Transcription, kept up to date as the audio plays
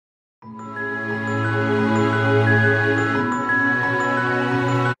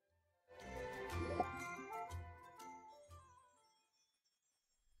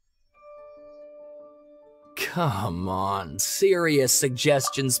Come on, serious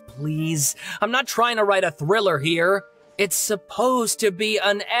suggestions, please. I'm not trying to write a thriller here. It's supposed to be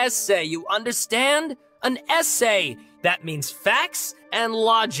an essay, you understand? An essay! That means facts and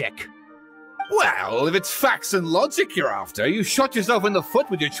logic. Well, if it's facts and logic you're after, you shot yourself in the foot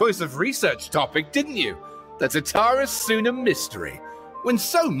with your choice of research topic, didn't you? The Tatara Suna mystery. When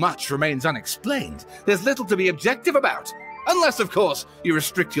so much remains unexplained, there's little to be objective about. Unless, of course, you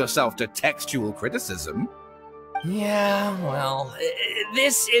restrict yourself to textual criticism. Yeah, well,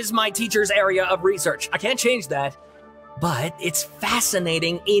 this is my teacher's area of research. I can't change that. But it's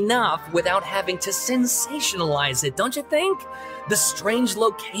fascinating enough without having to sensationalize it, don't you think? The strange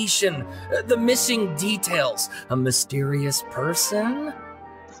location, the missing details, a mysterious person.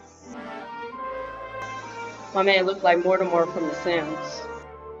 My man looked like Mortimer from The Sims.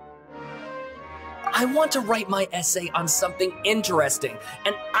 I want to write my essay on something interesting,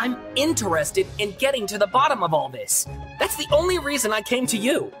 and I'm interested in getting to the bottom of all this. That's the only reason I came to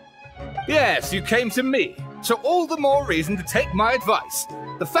you. Yes, you came to me, so all the more reason to take my advice.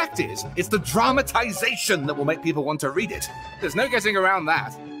 The fact is, it's the dramatization that will make people want to read it. There's no getting around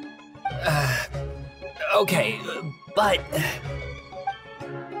that. Okay, but...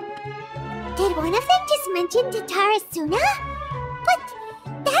 Did one of them just mention Tatara Suna? But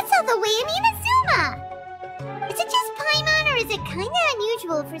that's all the way in Inazuma! Is it just Paimon, or is it kinda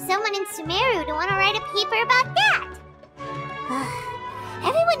unusual for someone in Sumeru to want to write a paper about that?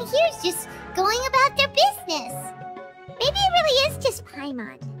 Everyone here is just going about their business. Maybe it really is just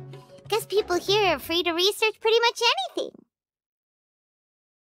Paimon. Guess people here are free to research pretty much anything.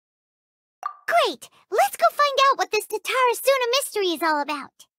 Great! Let's go find out what this Tatara Suna mystery is all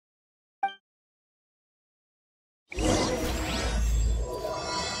about.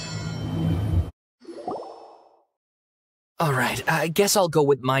 Alright, I guess I'll go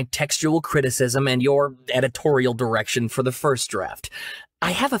with my textual criticism and your editorial direction for the first draft.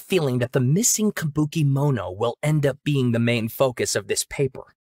 I have a feeling that the missing Kabuki Mono will end up being the main focus of this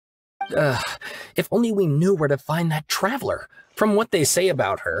paper. If only we knew where to find that traveler. From what they say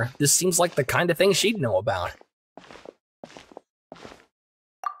about her, this seems like the kind of thing she'd know about.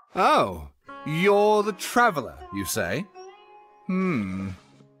 Oh, you're the traveler, you say?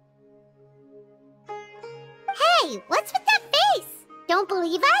 Hey, what's with that face? Don't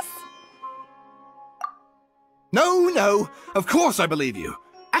believe us? No, of course I believe you.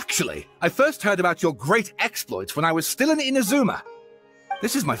 Actually, I first heard about your great exploits when I was still in Inazuma.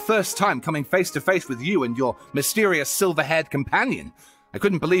 This is my first time coming face to face with you and your mysterious silver-haired companion. I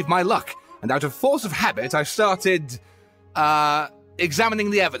couldn't believe my luck, and out of force of habit, I started,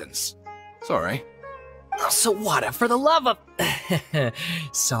 examining the evidence. Sorry. Sawada, for the love of...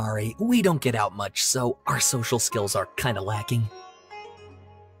 Sorry, we don't get out much, so our social skills are kinda lacking.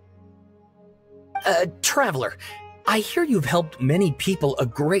 Traveler, I hear you've helped many people a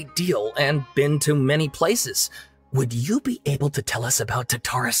great deal and been to many places. Would you be able to tell us about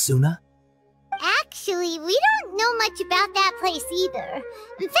Tatara Suna? Actually, we don't know much about that place either.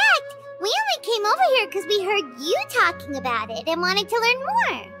 In fact, we only came over here because we heard you talking about it and wanted to learn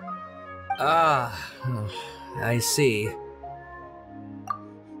more. I see.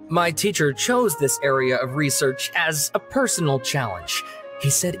 My teacher chose this area of research as a personal challenge. He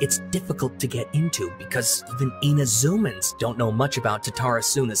said it's difficult to get into because even Inazumans don't know much about Tatara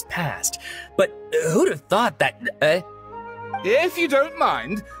Suna's past. But who'd have thought that, If you don't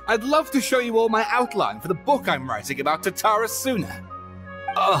mind, I'd love to show you all my outline for the book I'm writing about Tatara Suna.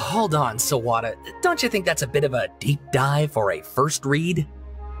 Hold on, Sawada. Don't you think that's a bit of a deep dive for a first read?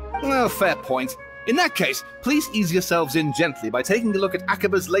 Well, fair point. In that case, please ease yourselves in gently by taking a look at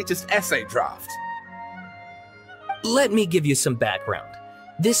Akaba's latest essay draft. Let me give you some background.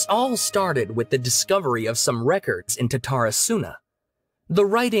 This all started with the discovery of some records in Tatara Suna. The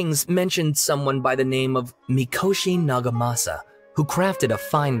writings mentioned someone by the name of Mikoshi Nagamasa, who crafted a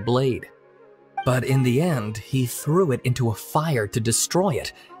fine blade. But in the end, he threw it into a fire to destroy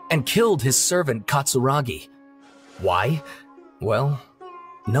it, and killed his servant Katsuragi. Why? Well,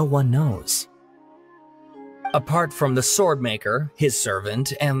 no one knows. Apart from the swordmaker, his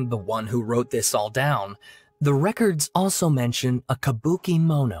servant, and the one who wrote this all down, the records also mention a Kabuki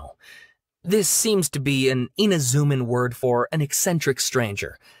Mono. This seems to be an Inazuman word for an eccentric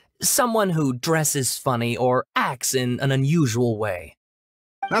stranger, someone who dresses funny or acts in an unusual way.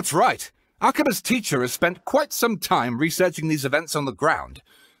 That's right. Akaba's teacher has spent quite some time researching these events on the ground.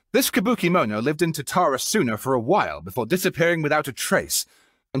 This Kabuki Mono lived in Tatara Suna for a while before disappearing without a trace,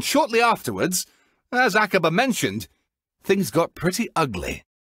 and shortly afterwards, as Akaba mentioned, things got pretty ugly.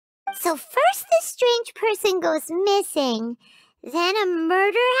 So first this strange person goes missing, then a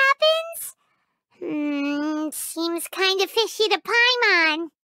murder happens? Seems kinda fishy to Paimon.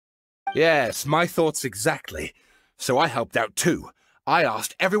 Yes, my thoughts exactly. So I helped out too. I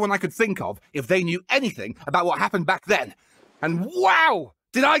asked everyone I could think of if they knew anything about what happened back then. And wow!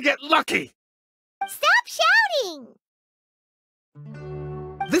 Did I get lucky! Stop shouting!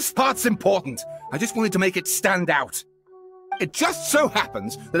 This part's important. I just wanted to make it stand out. It just so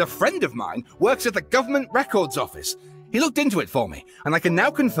happens that a friend of mine works at the Government Records Office. He looked into it for me, and I can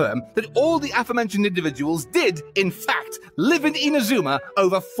now confirm that all the aforementioned individuals did, in fact, live in Inazuma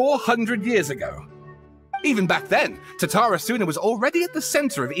over 400 years ago. Even back then, Tatarasuna was already at the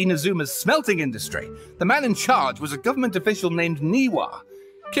center of Inazuma's smelting industry. The man in charge was a government official named Niwa.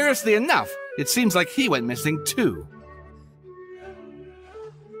 Curiously enough, it seems like he went missing too.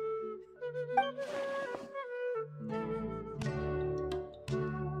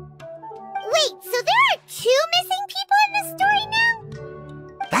 Wait, so there are 2 missing people in the story now?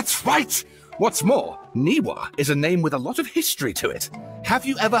 That's right! What's more, Niwa is a name with a lot of history to it. Have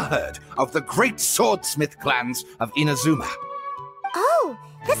you ever heard of the great swordsmith clans of Inazuma? Oh,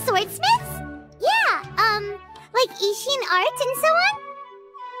 the swordsmiths? Yeah, like Ishin art and so on?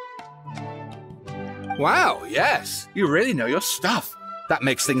 Wow, yes, you really know your stuff. That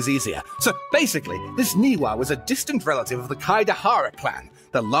makes things easier. So basically, this Niwa was a distant relative of the Kaidahara clan,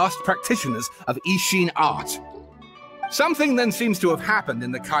 the last practitioners of Ishin art. Something then seems to have happened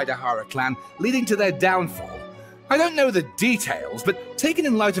in the Kaidahara clan, leading to their downfall. I don't know the details, but taken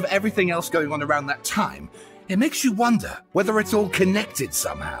in light of everything else going on around that time, it makes you wonder whether it's all connected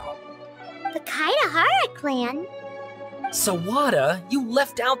somehow. The Kaidahara clan? Sawada, you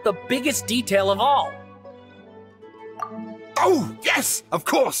left out the biggest detail of all. Oh, yes, of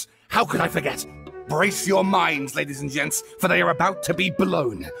course! How could I forget? Brace your minds, ladies and gents, for they are about to be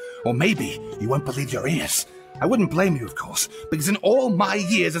blown. Or maybe you won't believe your ears. I wouldn't blame you, of course, because in all my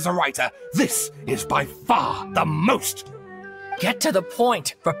years as a writer, this is by far the most. Get to the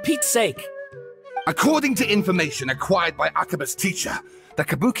point, for Pete's sake. According to information acquired by Akaba's teacher, the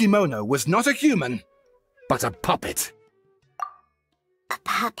Kabukimono was not a human, but a puppet. A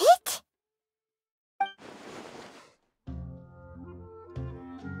puppet?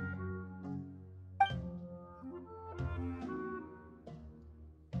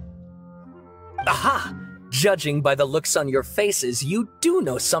 Aha! Judging by the looks on your faces, you do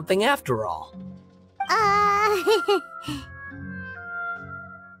know something after all.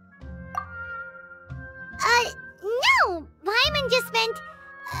 No! Paimon just meant,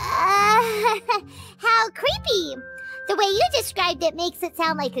 how creepy. The way you described it makes it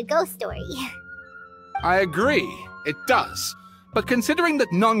sound like a ghost story. I agree, it does. But considering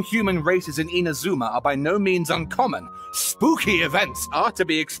that non-human races in Inazuma are by no means uncommon, spooky events are to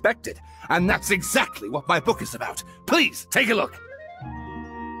be expected. And that's exactly what my book is about. Please, take a look.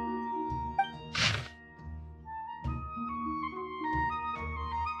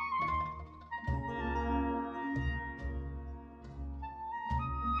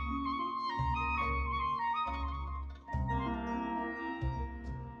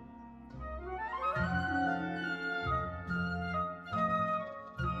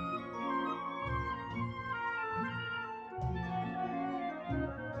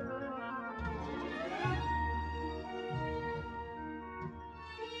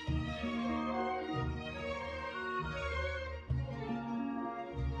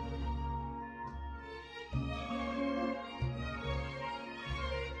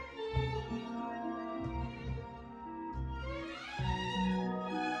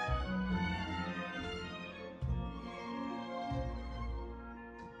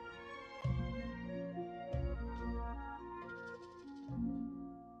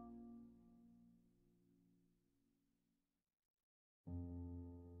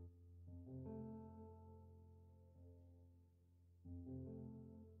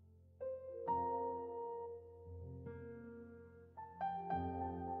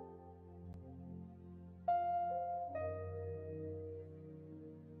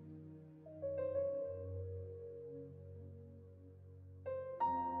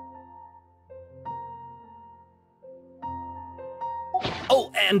 Oh,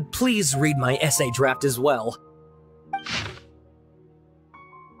 and please read my essay draft as well.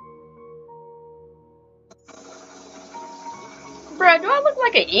 Bruh, do I look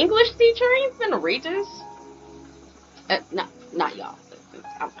like an English teacher? I ain't finna read this. Not y'all.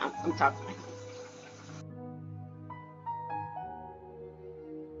 I'm talking.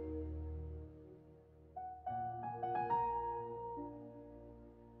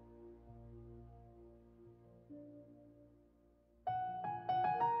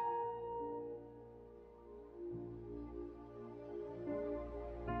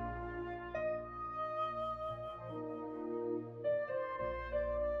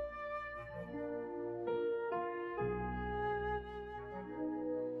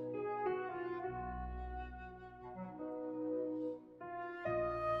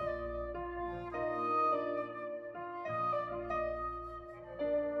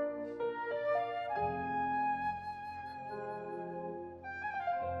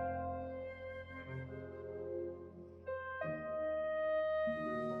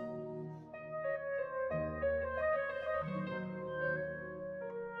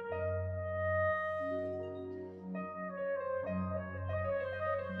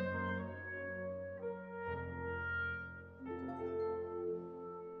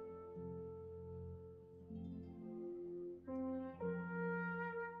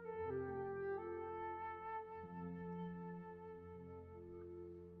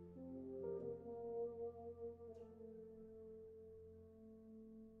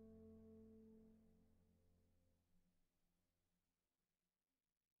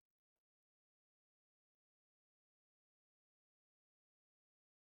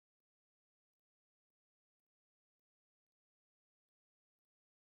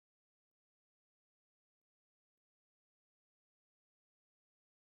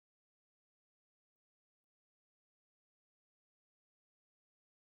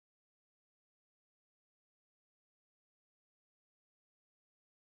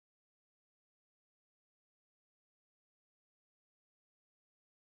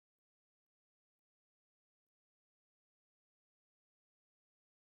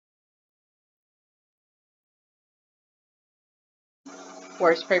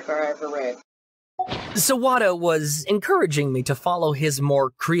 worst paper I ever read. Sawada was encouraging me to follow his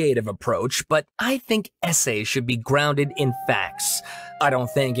more creative approach, but I think essays should be grounded in facts. I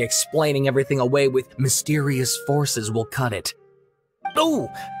don't think explaining everything away with mysterious forces will cut it. Oh,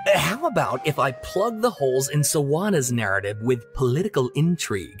 how about if I plug the holes in Sawada's narrative with political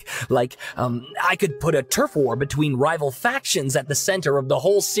intrigue? Like, I could put a turf war between rival factions at the center of the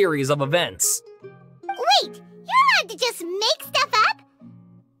whole series of events. Wait, you're allowed to just make stuff up?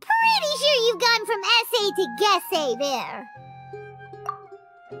 Pretty sure you've gone from essay to guessay there.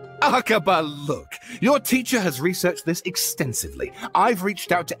 Akaba, look. Your teacher has researched this extensively. I've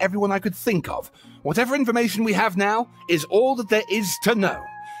reached out to everyone I could think of. Whatever information we have now is all that there is to know.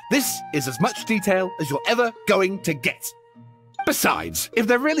 This is as much detail as you're ever going to get. Besides, if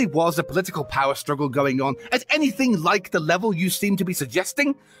there really was a political power struggle going on at anything like the level you seem to be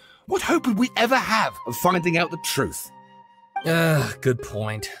suggesting, what hope would we ever have of finding out the truth? Good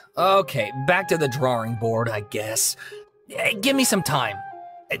point. Okay, back to the drawing board, I guess. Give me some time.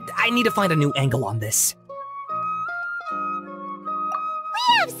 I need to find a new angle on this.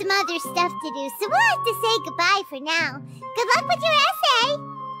 We have some other stuff to do, so we'll have to say goodbye for now. Good luck with your essay!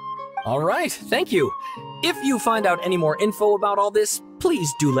 All right, thank you. If you find out any more info about all this,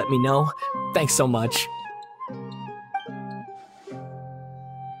 please do let me know. Thanks so much.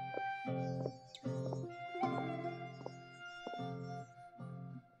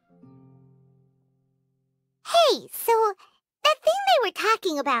 Hey, so that thing they were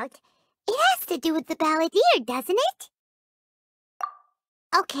talking about, it has to do with the balladeer, doesn't it?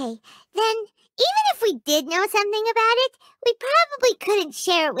 Okay, then, even if we did know something about it, we probably couldn't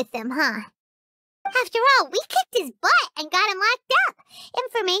share it with them, huh? After all, we kicked his butt and got him locked up.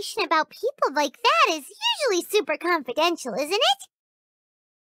 Information about people like that is usually super confidential, isn't it?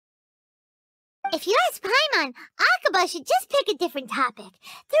 If you ask Paimon, Akaba should just pick a different topic.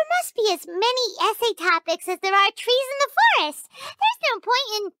 There must be as many essay topics as there are trees in the forest. There's no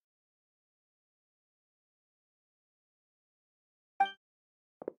point in...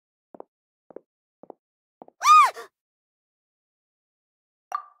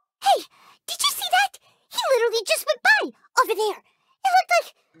 Hey, did you see that? He literally just went by, over there. It looked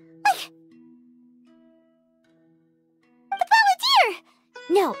like... the balladeer!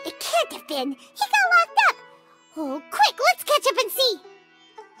 No, it can't have been. He got locked up. Oh, quick, let's catch up and see.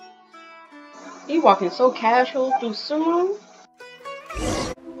 He walking so casual through sumo.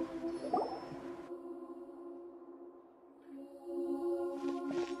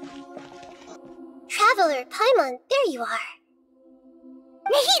 Traveler, Paimon, there you are.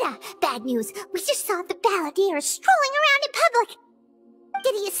 Nahida, bad news. We just saw the balladeer strolling around in public.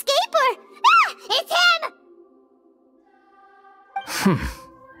 Did he escape or... Ah! It's him!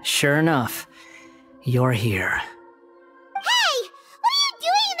 Sure enough, you're here. Hey! What are you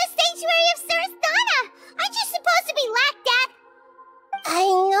doing in the sanctuary of Surasthana? Aren't you supposed to be locked up? I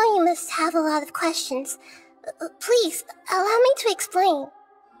know you must have a lot of questions. Please, allow me to explain.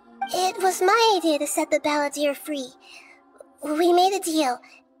 It was my idea to set the balladeer free. We made a deal,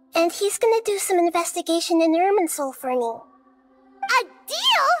 and he's gonna do some investigation in Irminsul for me. A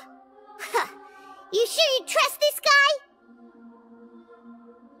deal? Huh. You sure you trust this guy?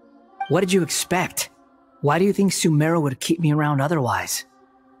 What did you expect? Why do you think Sumeru would keep me around otherwise?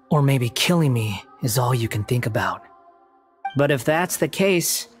 Or maybe killing me is all you can think about. But if that's the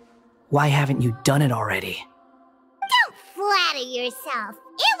case, why haven't you done it already? Don't flatter yourself.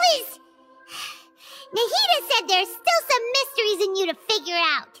 It was... Nahida said there's still some mysteries in you to figure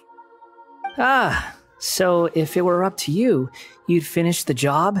out. Ah, so if it were up to you, you'd finish the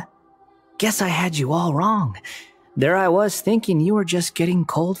job? Guess I had you all wrong. There I was thinking you were just getting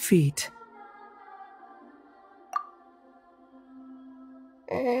cold feet.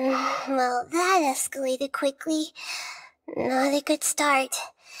 Well, that escalated quickly. Not a good start.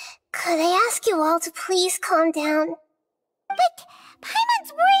 Could I ask you all to please calm down? But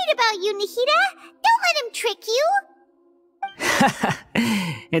Paimon's worried about you, Nahida. Don't let him trick you.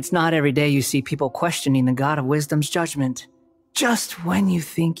 It's not every day you see people questioning the God of Wisdom's judgment. Just when you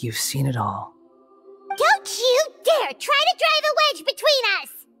think you've seen it all. Don't you dare try to drive a wedge between us!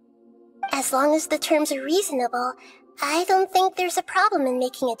 As long as the terms are reasonable, I don't think there's a problem in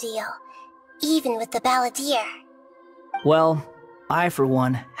making a deal. Even with the balladeer. Well, I for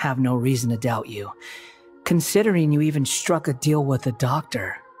one have no reason to doubt you. Considering you even struck a deal with the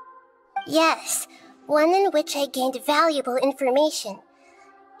doctor. Yes, one in which I gained valuable information.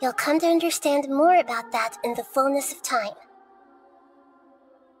 You'll come to understand more about that in the fullness of time.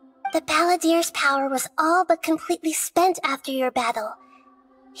 The balladeer's power was all but completely spent after your battle.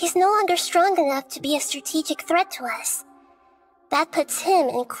 He's no longer strong enough to be a strategic threat to us. That puts him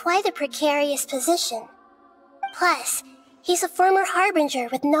in quite a precarious position. Plus, he's a former Harbinger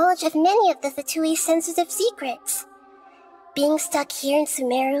with knowledge of many of the Fatui's sensitive secrets. Being stuck here in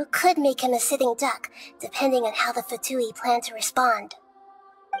Sumeru could make him a sitting duck, depending on how the Fatui plan to respond.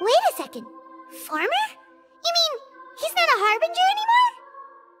 Wait a second. Former? You mean he's not a Harbinger anymore?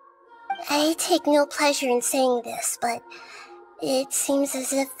 I take no pleasure in saying this, but it seems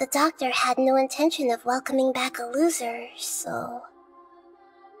as if the doctor had no intention of welcoming back a loser, so...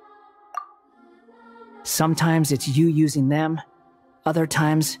 Sometimes it's you using them, other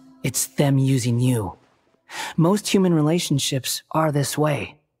times it's them using you. Most human relationships are this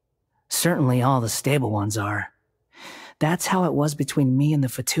way. Certainly all the stable ones are. That's how it was between me and the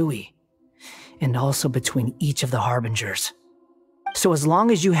Fatui, and also between each of the Harbingers. So as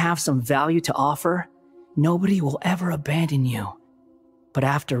long as you have some value to offer, nobody will ever abandon you. But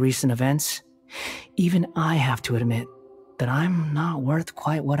after recent events, even I have to admit that I'm not worth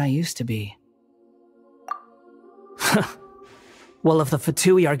quite what I used to be. Well, if the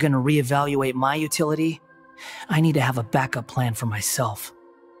Fatui are gonna reevaluate my utility, I need to have a backup plan for myself.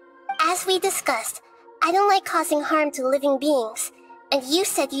 As we discussed, I don't like causing harm to living beings, and you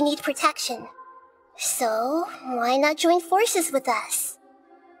said you need protection. So, why not join forces with us?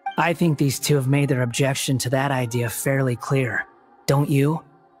 I think these two have made their objection to that idea fairly clear, don't you?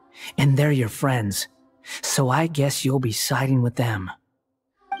 And they're your friends, so I guess you'll be siding with them.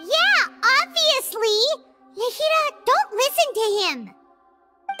 Yeah, obviously! Nahida, don't listen to him!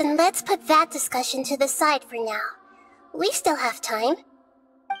 Then let's put that discussion to the side for now. We still have time.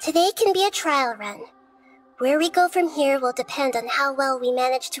 Today can be a trial run. Where we go from here will depend on how well we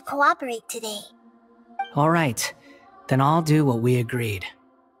manage to cooperate today. Alright, then I'll do what we agreed.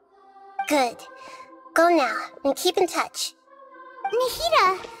 Good. Go now, and keep in touch.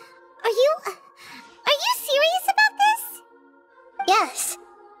 Nahida, are you serious about this? Yes.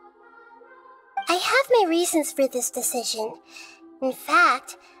 I have my reasons for this decision. In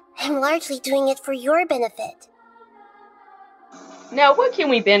fact, I'm largely doing it for your benefit. Now, what can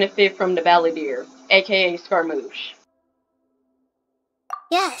we benefit from the Balladeer, aka Scaramouche?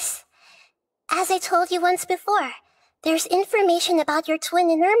 Yes. As I told you once before, there's information about your twin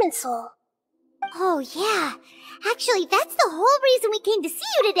in Irminsul. Oh, yeah. Actually, that's the whole reason we came to see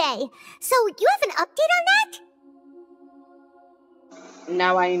you today. So, you have an update on that?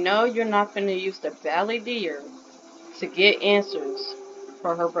 Now, I know you're not gonna use the Balladeer to get answers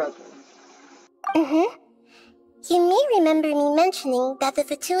for her brother. Mm-hmm. You may remember me mentioning that the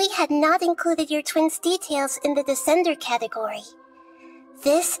Fatui had not included your twin's details in the Descender category.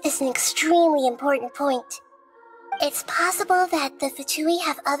 This is an extremely important point. It's possible that the Fatui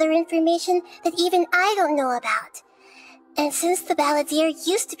have other information that even I don't know about. And since the Balladeer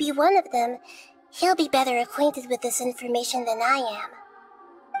used to be one of them, he'll be better acquainted with this information than I am.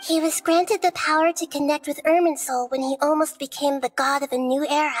 He was granted the power to connect with Irminsul when he almost became the god of a new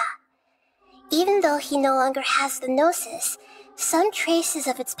era. Even though he no longer has the Gnosis, some traces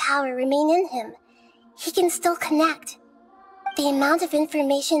of its power remain in him. He can still connect. The amount of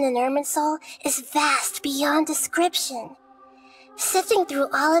information in Irminsul is vast beyond description. Sifting through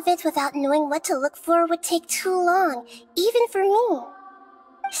all of it without knowing what to look for would take too long, even for me.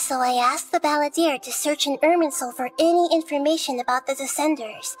 So I asked the Balladeer to search in Irminsul for any information about the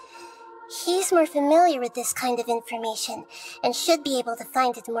Descenders. He's more familiar with this kind of information, and should be able to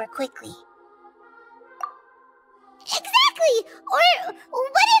find it more quickly. Exactly! Or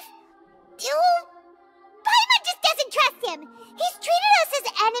what if... Paimon just doesn't trust him! He's treated us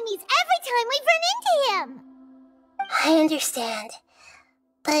as enemies every time we've run into him! I understand.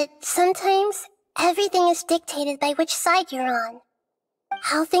 But sometimes, everything is dictated by which side you're on.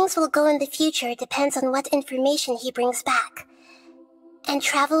 How things will go in the future depends on what information he brings back. And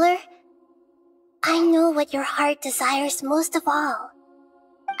Traveler, I know what your heart desires most of all.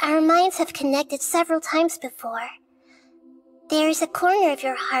 Our minds have connected several times before. There is a corner of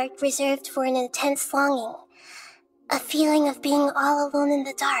your heart reserved for an intense longing. A feeling of being all alone in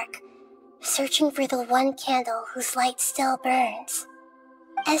the dark, searching for the one candle whose light still burns.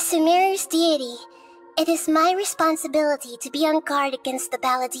 As Sumeru's deity, it is my responsibility to be on guard against the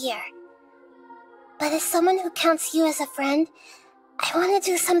Balladeer. But as someone who counts you as a friend, I want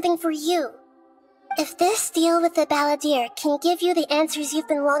to do something for you. If this deal with the Balladeer can give you the answers you've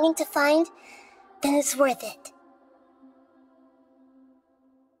been longing to find, then it's worth it.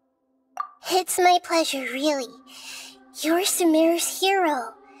 It's my pleasure, really. You're Sumeru's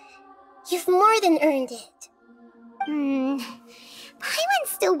hero. You've more than earned it. Paimon's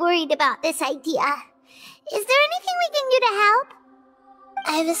still worried about this idea. Is there anything we can do to help?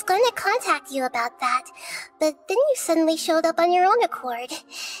 I was going to contact you about that, but then you suddenly showed up on your own accord.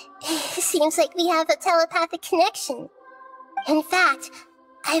 Seems like we have a telepathic connection. In fact,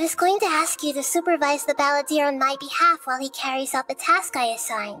 I was going to ask you to supervise the balladeer on my behalf while he carries out the task I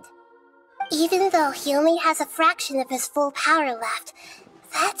assigned. Even though he only has a fraction of his full power left,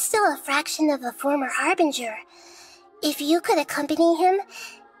 that's still a fraction of a former Harbinger. If you could accompany him,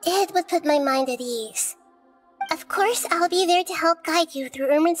 it would put my mind at ease. Of course, I'll be there to help guide you through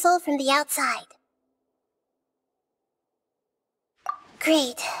Irminsul from the outside.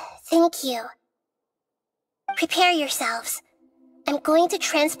 Great, thank you. Prepare yourselves. I'm going to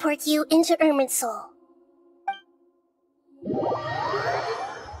transport you into Irminsul.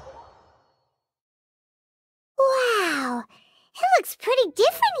 Wow, it looks pretty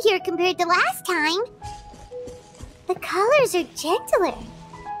different here compared to last time. The colors are gentler.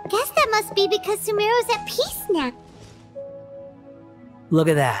 Guess that must be because Sumeru's at peace now. Look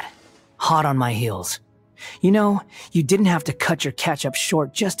at that. Hot on my heels. You know, you didn't have to cut your catch-up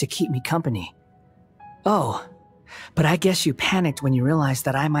short just to keep me company. Oh, but I guess you panicked when you realized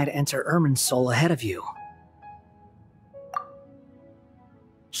that I might enter Irminsul ahead of you.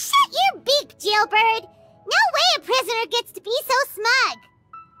 Shut your beak, jailbird! No way a prisoner gets to be so smug!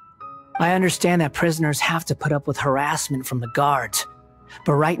 I understand that prisoners have to put up with harassment from the guards,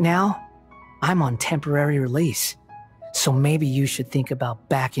 but right now, I'm on temporary release, so maybe you should think about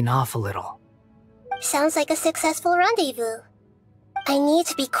backing off a little. Sounds like a successful rendezvous. I need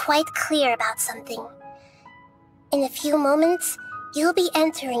to be quite clear about something. In a few moments, you'll be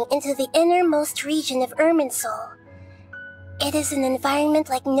entering into the innermost region of Irminsul. It is an environment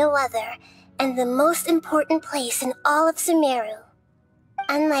like no other, and the most important place in all of Sumeru.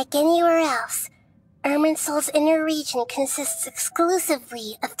 Unlike anywhere else, Irminsul's inner region consists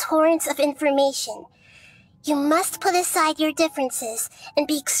exclusively of torrents of information. You must put aside your differences and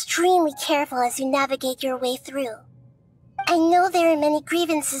be extremely careful as you navigate your way through. I know there are many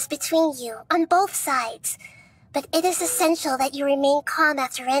grievances between you, on both sides, but it is essential that you remain calm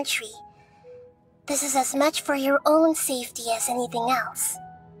after entry. This is as much for your own safety as anything else.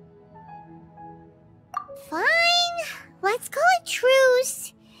 Fine, let's call it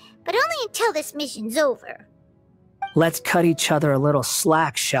truce, but only until this mission's over. Let's cut each other a little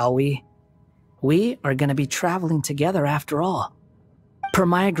slack, shall we? We are going to be traveling together after all. Per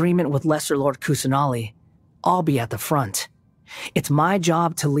my agreement with Lesser Lord Kusanali, I'll be at the front. It's my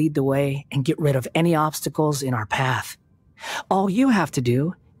job to lead the way and get rid of any obstacles in our path. All you have to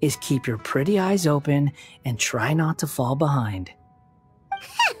do is keep your pretty eyes open and try not to fall behind.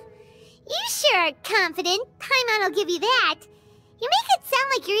 You sure are confident. Paimon will give you that. You make it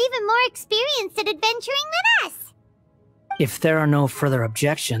sound like you're even more experienced at adventuring than us. If there are no further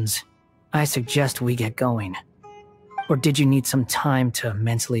objections, I suggest we get going. Or did you need some time to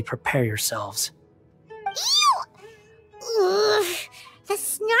mentally prepare yourselves? Ew! Ugh, the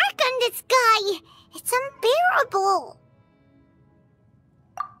snark on this guy, it's unbearable.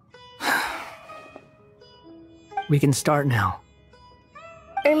 We can start now.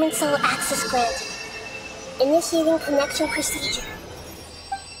 Irminsul access granted. Initiating connection procedure.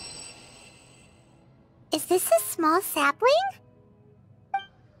 Is this a small sapling?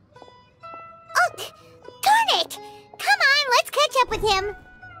 Oh, darn it! Come on, let's catch up with him.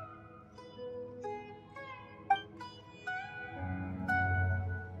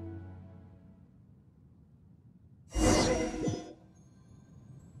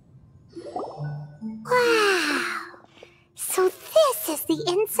 Wow! So this is the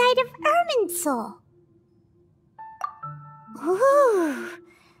inside of Irminsul. Ooh!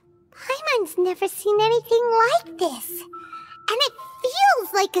 Paimon's never seen anything like this. And it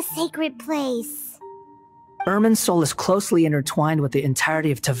feels like a sacred place. Irminsul is closely intertwined with the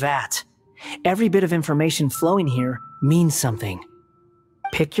entirety of Teyvat. Every bit of information flowing here means something.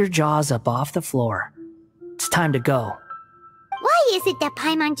 Pick your jaws up off the floor. It's time to go. Why is it that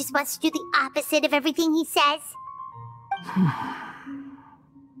Paimon just wants to do the opposite of everything he says?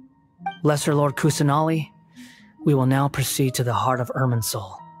 Lesser Lord Kusanali, we will now proceed to the heart of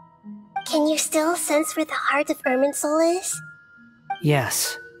Irminsul. Can you still sense where the heart of Irminsul is?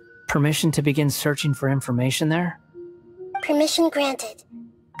 Yes. Permission to begin searching for information there? Permission granted.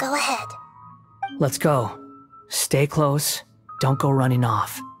 Go ahead. Let's go. Stay close. Don't go running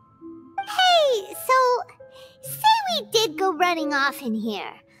off. Hey, so, say we did go running off in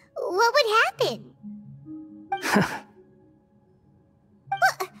here. What would happen?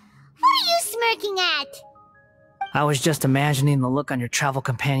 What are you smirking at? I was just imagining the look on your travel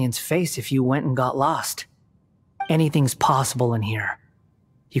companion's face if you went and got lost. Anything's possible in here.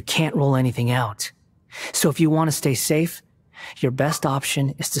 You can't rule anything out. So if you want to stay safe, your best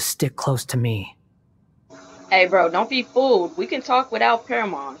option is to stick close to me. Hey, bro, don't be fooled. We can talk without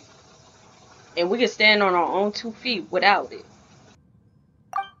Paramount. And we can stand on our own 2 feet without it.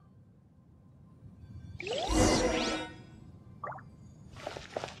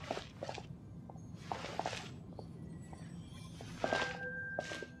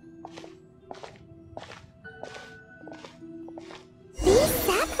 These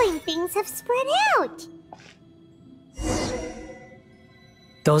sapling things have spread out.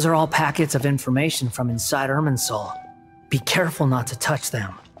 Those are all packets of information from inside Irminsul. Be careful not to touch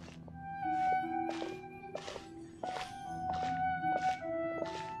them.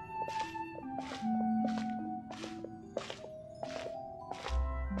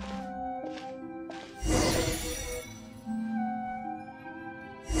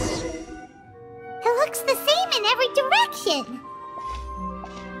 It looks the same in every direction.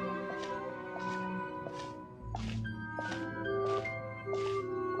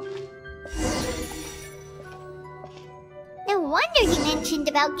 No wonder you mentioned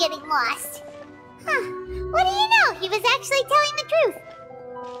about getting lost. Huh. What do you know? He was actually telling the truth.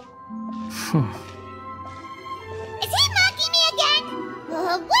 Is he mocking me again?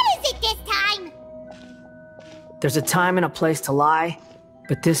 What is it this time? There's a time and a place to lie,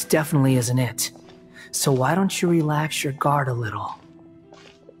 but this definitely isn't it. So why don't you relax your guard a little?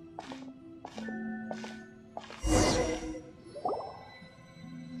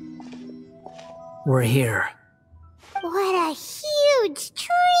 We're here. What a huge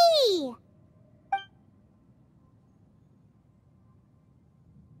tree!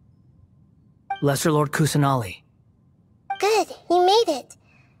 Lesser Lord Kusanali. Good, you made it.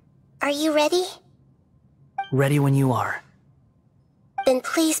 Are you ready? Ready when you are. Then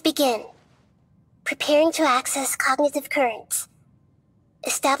please begin. Preparing to access cognitive currents.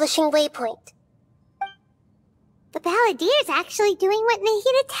 Establishing waypoint. The Balladier's actually doing what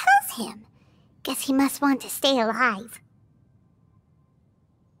Nahida tells him. Guess he must want to stay alive.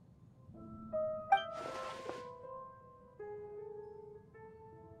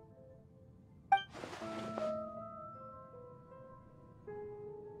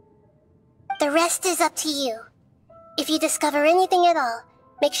 The rest is up to you. If you discover anything at all,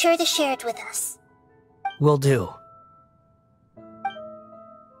 make sure to share it with us. Will do.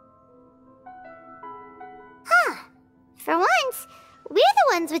 Huh. For once, we're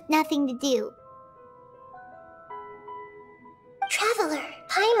the ones with nothing to do. Traveler,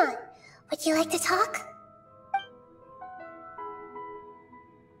 Paimon, would you like to talk?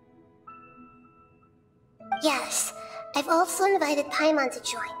 Yes, I've also invited Paimon to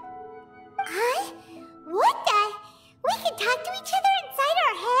join. Huh? What the? We can talk to each other inside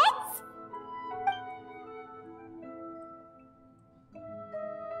our heads?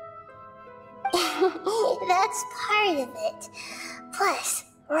 That's part of it. Plus,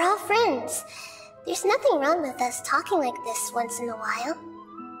 we're all friends. There's nothing wrong with us talking like this once in a while.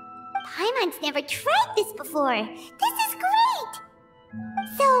 Paimon's never tried this before. This is great!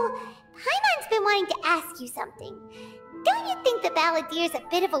 So, Paimon's been wanting to ask you something. Don't you think the Balladier's a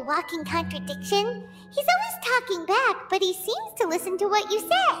bit of a walking contradiction? He's always talking back, but he seems to listen to what you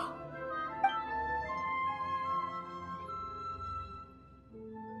say.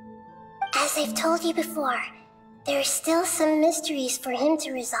 As I've told you before, there are still some mysteries for him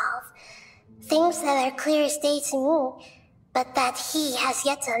to resolve. Things that are clear as day to me, but that he has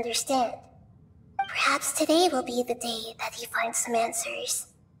yet to understand. Perhaps today will be the day that he finds some answers.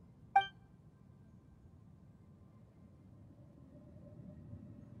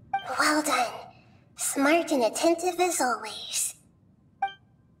 Well done. Smart and attentive as always.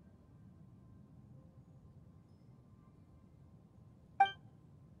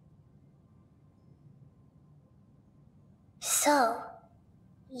 So,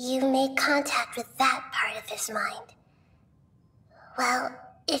 you made contact with that part of his mind. Well,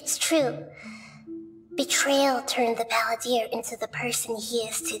 it's true. Betrayal turned the Balladier into the person he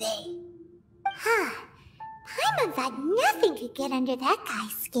is today. Huh. Paimon thought nothing could get under that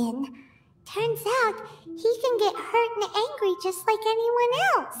guy's skin. Turns out, he can get hurt and angry just like anyone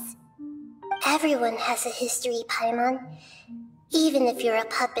else. Everyone has a history, Paimon. Even if you're a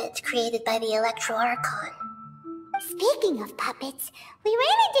puppet created by the Electro Archon. Speaking of puppets, we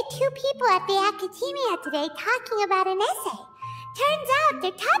ran into 2 people at the Academia today talking about an essay. Turns out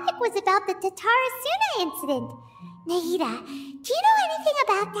their topic was about the Tatarasuna incident. Nahida, do you know anything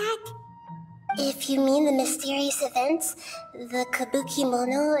about that? If you mean the mysterious events, the Kabuki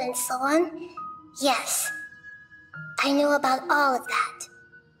Mono and so on, yes. I know about all of that.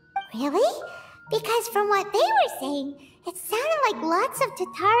 Really? Because from what they were saying, It sounded like lots of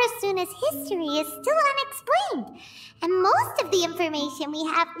Tatara Suna's history is still unexplained, and most of the information we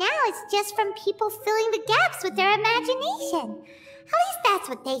have now is just from people filling the gaps with their imagination. At least that's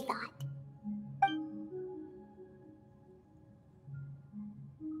what they thought.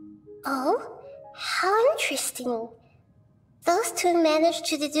 Oh, how interesting. Those two managed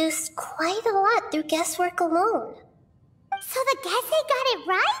to deduce quite a lot through guesswork alone. So the Gese got it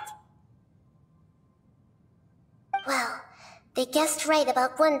right? Well, they guessed right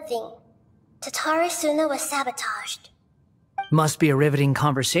about one thing. Tatara Suna was sabotaged. Must be a riveting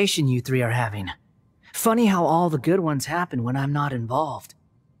conversation you three are having. Funny how all the good ones happen when I'm not involved.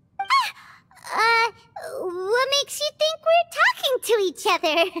 What makes you think we're talking to each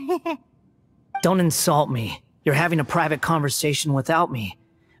other? Don't insult me. You're having a private conversation without me.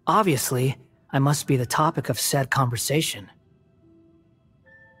 Obviously, I must be the topic of said conversation.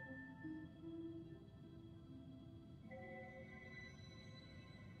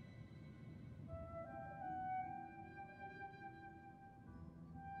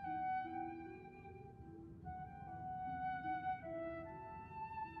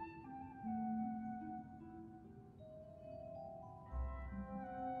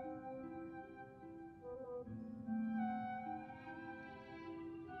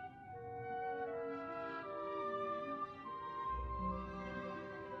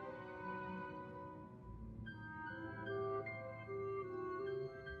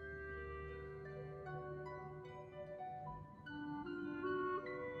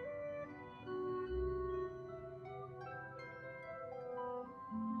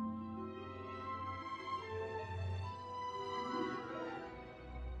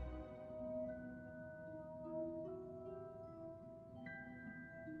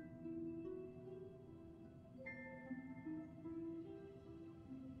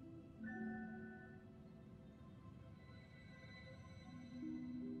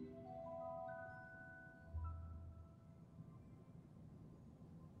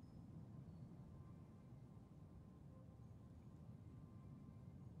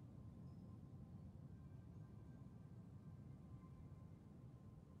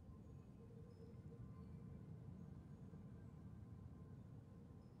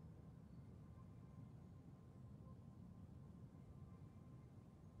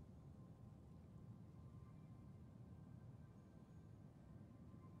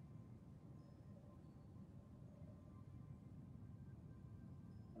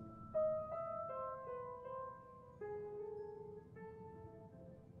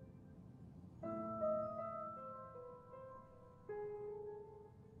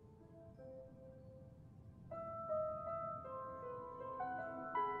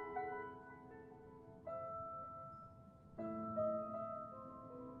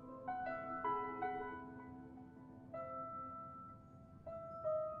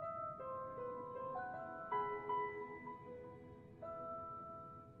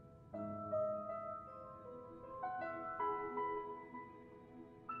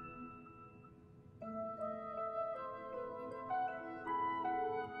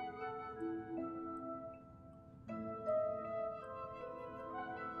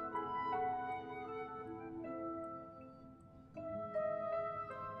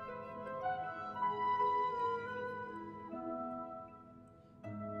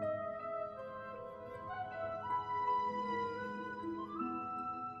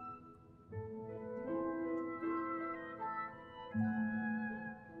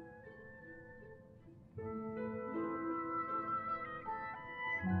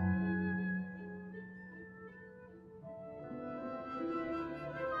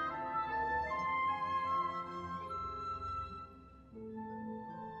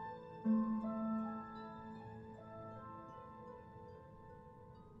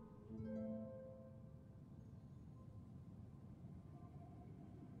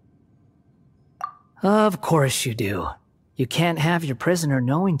 Of course you do. You can't have your prisoner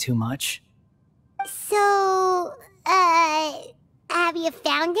knowing too much. So, have you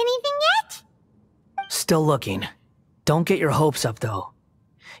found anything yet? Still looking. Don't get your hopes up, though.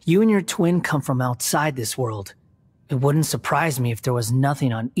 You and your twin come from outside this world. It wouldn't surprise me if there was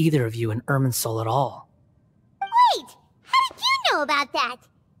nothing on either of you in Irminsul at all. Wait! How did you know about that?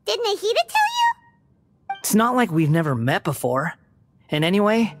 Did Nahida tell you? It's not like we've never met before. And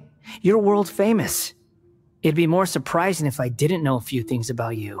anyway, you're world famous. It'd be more surprising if I didn't know a few things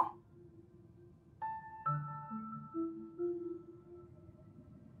about you.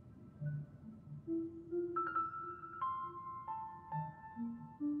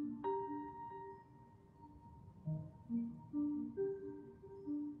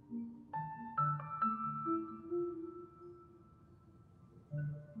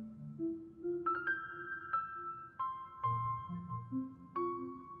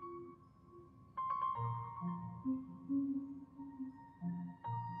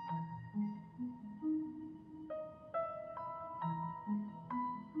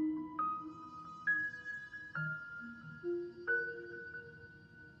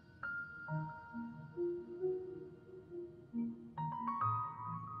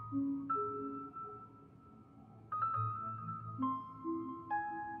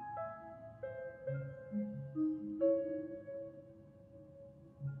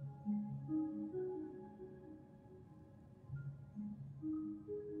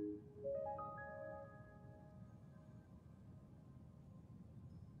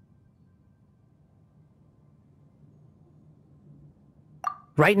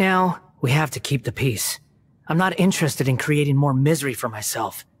 Right now, we have to keep the peace. I'm not interested in creating more misery for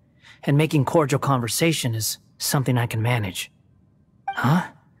myself, and making cordial conversation is something I can manage.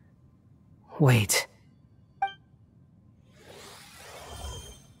 Huh? Wait.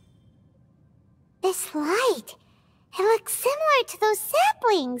 This light, it looks similar to those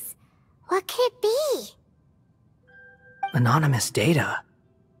saplings. What could it be? Anonymous data.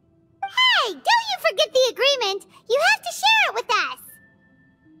 Hey, don't you forget the agreement! You have to share it with us!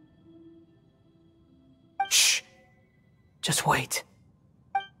 Shh. Just wait.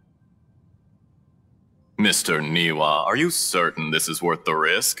 Mr. Niwa, are you certain this is worth the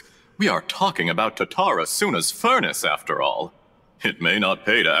risk? We are talking about Tatara Suna's furnace, after all. It may not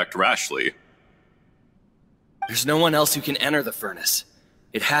pay to act rashly. There's no one else who can enter the furnace.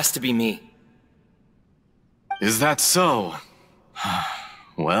 It has to be me. Is that so?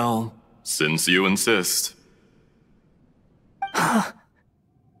 Well, since you insist.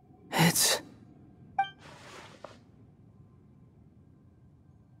 It's...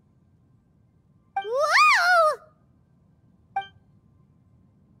 Whoa!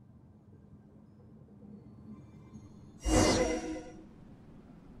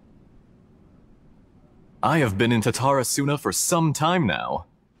 I have been in Tatara Suna for some time now.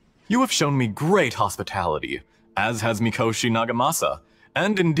 You have shown me great hospitality, as has Mikoshi Nagamasa,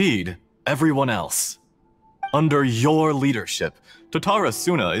 and indeed, everyone else. Under your leadership, Tatara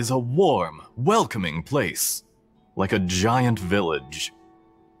Suna is a warm, welcoming place, like a giant village.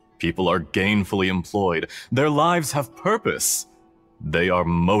 People are gainfully employed, their lives have purpose, they are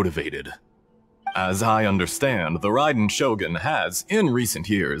motivated. As I understand, the Raiden Shogun has, in recent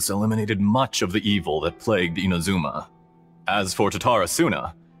years, eliminated much of the evil that plagued Inazuma. As for Tatara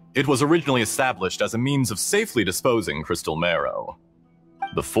Suna, it was originally established as a means of safely disposing crystal marrow.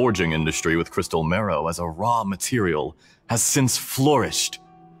 The forging industry with crystal marrow as a raw material has since flourished,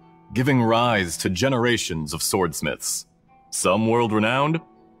 giving rise to generations of swordsmiths. Some world-renowned,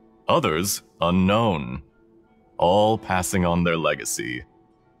 others unknown, all passing on their legacy.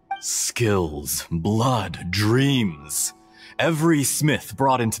 Skills, blood, dreams. Every smith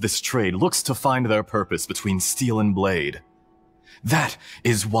brought into this trade looks to find their purpose between steel and blade. That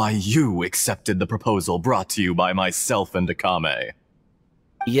is why you accepted the proposal brought to you by myself and Akame.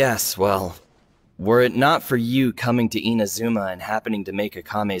 Yes, well, were it not for you coming to Inazuma and happening to make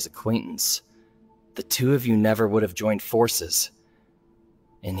Akame's acquaintance, the two of you never would have joined forces.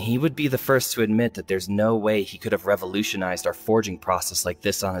 And he would be the first to admit that there's no way he could have revolutionized our forging process like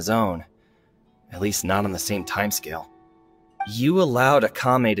this on his own. At least not on the same timescale. You allowed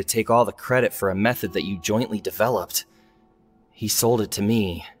Akame to take all the credit for a method that you jointly developed. He sold it to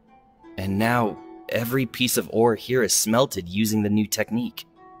me, and now every piece of ore here is smelted using the new technique.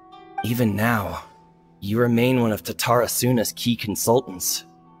 Even now, you remain one of Tatara Suna's key consultants,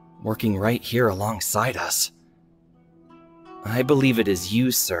 working right here alongside us. I believe it is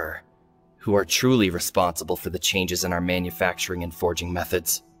you, sir, who are truly responsible for the changes in our manufacturing and forging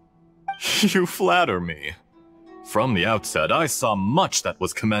methods. You flatter me. From the outset, I saw much that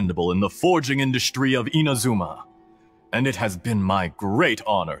was commendable in the forging industry of Inazuma, and it has been my great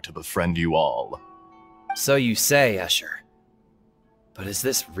honor to befriend you all. So you say, Escher. But is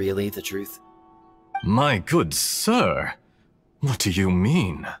this really the truth? My good sir, what do you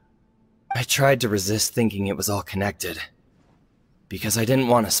mean? I tried to resist thinking it was all connected, because I didn't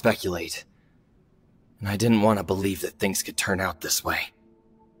want to speculate, and I didn't want to believe that things could turn out this way.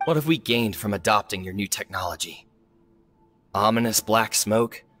 What have we gained from adopting your new technology? Ominous black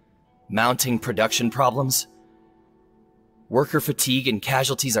smoke? Mounting production problems? Worker fatigue and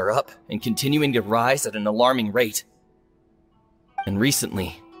casualties are up and continuing to rise at an alarming rate. And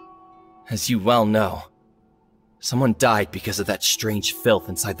recently, as you well know, someone died because of that strange filth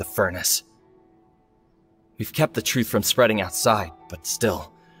inside the furnace. We've kept the truth from spreading outside, but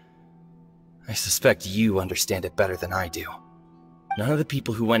still, I suspect you understand it better than I do. None of the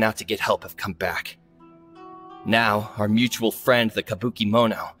people who went out to get help have come back. Now, our mutual friend, the Kabuki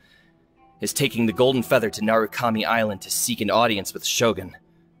Mono, is taking the Golden Feather to Narukami Island to seek an audience with Shogun.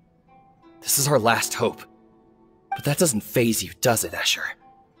 This is our last hope. But that doesn't faze you, does it, Escher?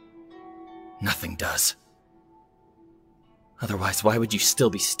 Nothing does. Otherwise, why would you still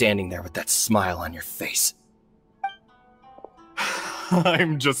be standing there with that smile on your face?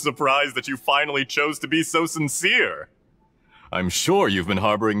 I'm just surprised that you finally chose to be so sincere. I'm sure you've been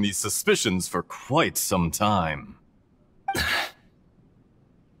harboring these suspicions for quite some time.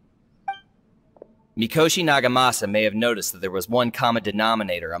 Mikoshi Nagamasa may have noticed that there was one common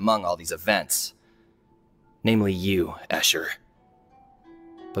denominator among all these events. Namely you, Escher.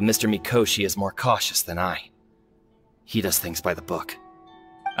 But Mr. Mikoshi is more cautious than I. He does things by the book.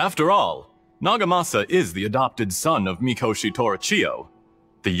 After all, Nagamasa is the adopted son of Mikoshi Torichio,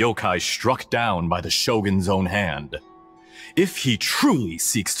 the yokai struck down by the Shogun's own hand. If he truly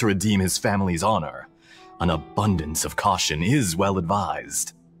seeks to redeem his family's honor, an abundance of caution is well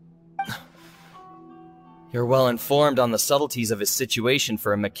advised. You're well informed on the subtleties of his situation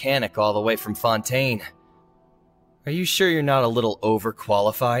for a mechanic all the way from Fontaine. Are you sure you're not a little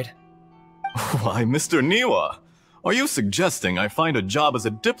overqualified? Why, Mr. Niwa, are you suggesting I find a job as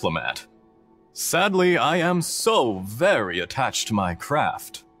a diplomat? Sadly, I am so very attached to my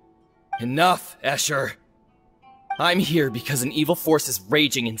craft. Enough, Escher. I'm here because an evil force is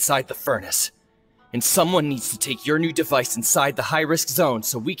raging inside the furnace. And someone needs to take your new device inside the high-risk zone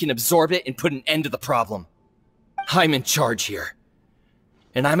so we can absorb it and put an end to the problem. I'm in charge here.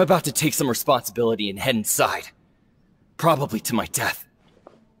 And I'm about to take some responsibility and head inside. Probably to my death.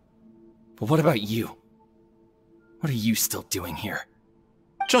 But what about you? What are you still doing here?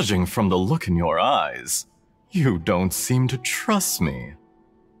 Judging from the look in your eyes, you don't seem to trust me.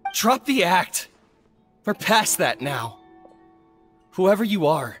 Drop the act! We're past that now. Whoever you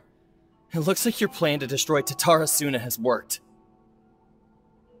are, it looks like your plan to destroy Tatarasuna has worked.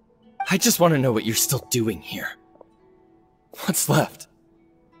 I just want to know what you're still doing here. What's left?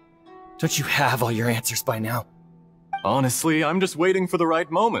 Don't you have all your answers by now? Honestly, I'm just waiting for the right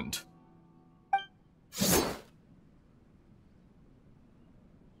moment.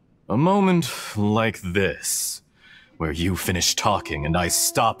 A moment like this, where you finish talking and I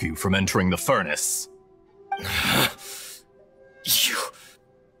stop you from entering the furnace. You...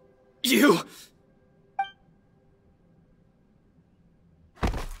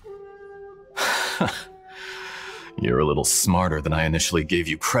 You're a little smarter than I initially gave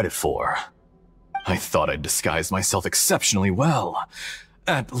you credit for. I thought I'd disguised myself exceptionally well,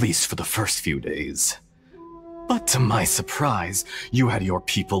 at least for the first few days. But to my surprise, you had your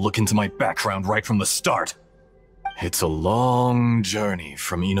people look into my background right from the start. It's a long journey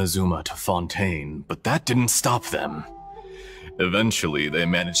from Inazuma to Fontaine, but that didn't stop them. Eventually, they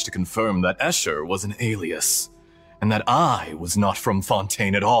managed to confirm that Escher was an alias, and that I was not from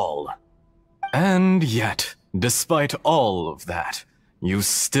Fontaine at all. And yet, despite all of that, you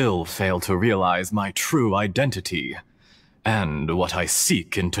still fail to realize my true identity, and what I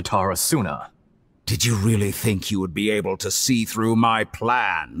seek in Tatarasuna. Did you really think you would be able to see through my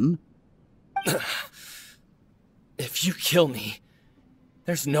plan? If you kill me,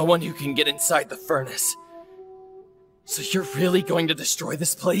 there's no one who can get inside the furnace. So you're really going to destroy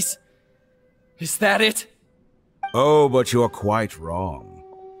this place? Is that it? Oh, but you're quite wrong.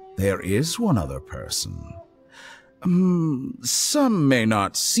 There is one other person. Some may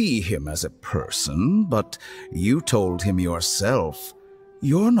not see him as a person, but you told him yourself.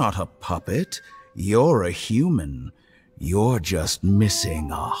 You're not a puppet. You're a human. You're just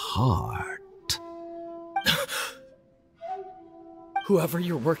missing a heart. Whoever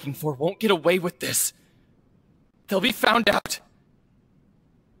you're working for won't get away with this. They'll be found out.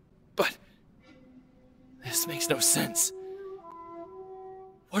 But this makes no sense.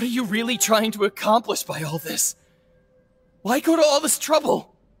 What are you really trying to accomplish by all this? Why go to all this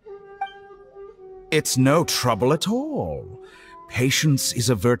trouble? It's no trouble at all. Patience is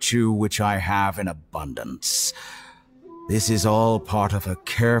a virtue which I have in abundance. This is all part of a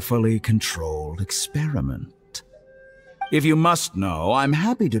carefully controlled experiment. If you must know, I'm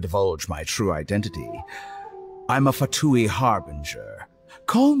happy to divulge my true identity. I'm a Fatui Harbinger.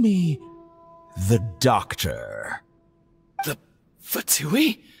 Call me the Doctor. The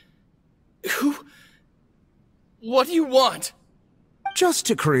Fatui? Who? What do you want? Just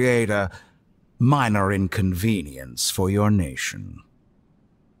to create a minor inconvenience for your nation.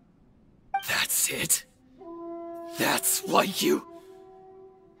 That's it? That's why you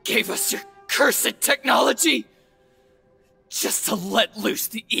gave us your cursed technology? Just to let loose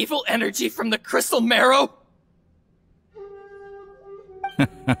the evil energy from the crystal marrow?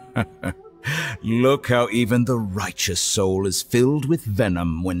 Look how even the righteous soul is filled with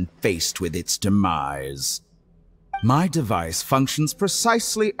venom when faced with its demise. My device functions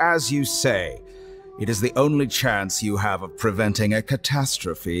precisely as you say. It is the only chance you have of preventing a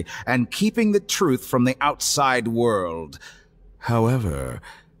catastrophe and keeping the truth from the outside world. However,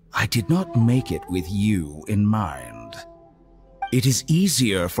 I did not make it with you in mind. It is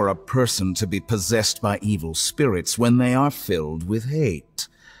easier for a person to be possessed by evil spirits when they are filled with hate.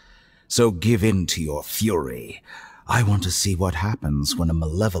 So give in to your fury. I want to see what happens when a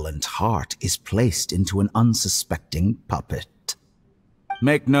malevolent heart is placed into an unsuspecting puppet.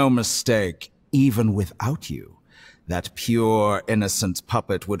 Make no mistake, even without you, that pure, innocent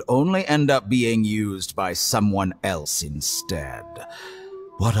puppet would only end up being used by someone else instead.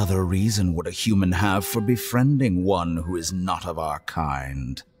 What other reason would a human have for befriending one who is not of our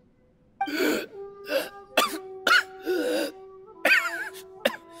kind?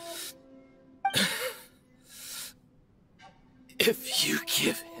 If you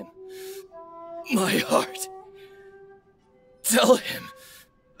give him my heart, tell him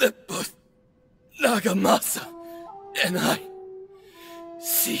that both Nagamasa and I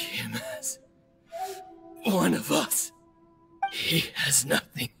see him as one of us. He has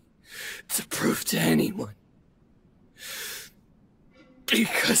nothing to prove to anyone.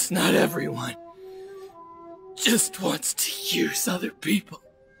 Because not everyone just wants to use other people.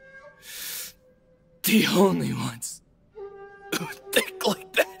 The only ones who think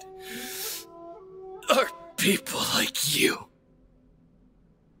like that are people like you.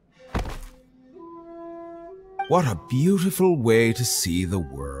 What a beautiful way to see the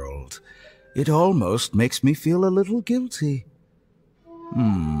world. It almost makes me feel a little guilty.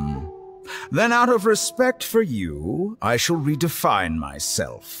 Then out of respect for you, I shall redefine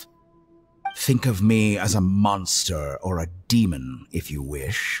myself. Think of me as a monster or a demon, if you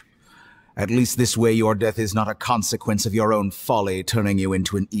wish. At least this way your death is not a consequence of your own folly turning you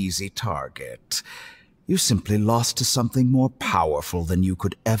into an easy target. You simply lost to something more powerful than you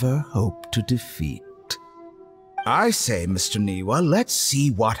could ever hope to defeat. I say, Mr. Niwa, let's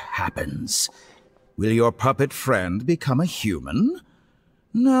see what happens. Will your puppet friend become a human?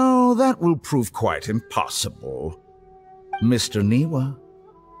 No, that will prove quite impossible. Mr. Niwa?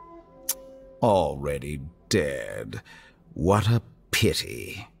 Already dead. What a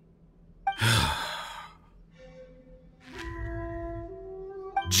pity.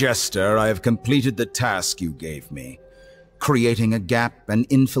 Jester, I have completed the task you gave me, creating a gap and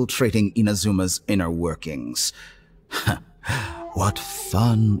infiltrating Inazuma's inner workings. What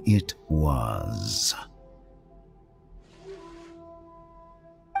fun it was.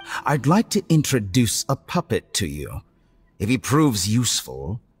 I'd like to introduce a puppet to you. If he proves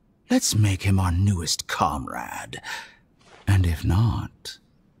useful, let's make him our newest comrade. And if not,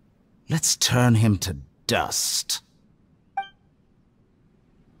 let's turn him to dust.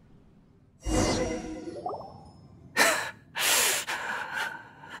 Hey,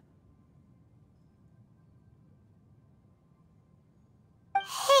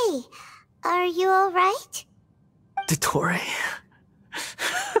 are you alright? Dottore?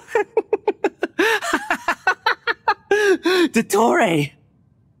 Dottore!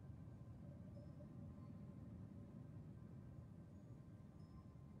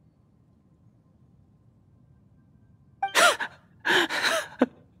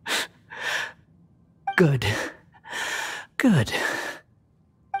 Good. Good.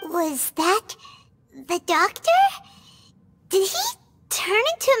 Was that the doctor? Did he turn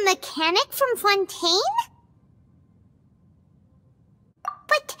into a mechanic from Fontaine?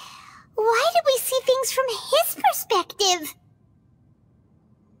 But why did we see things from his perspective?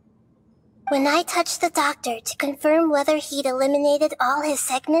 When I touched the doctor to confirm whether he'd eliminated all his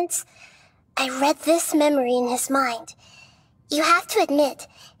segments, I read this memory in his mind. You have to admit,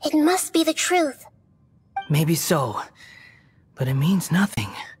 it must be the truth. Maybe so, but it means nothing.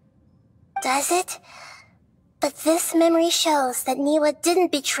 Does it? But this memory shows that Niwa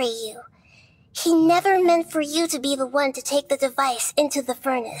didn't betray you. He never meant for you to be the one to take the device into the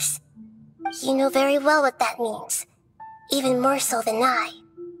furnace. You know very well what that means. Even more so than I.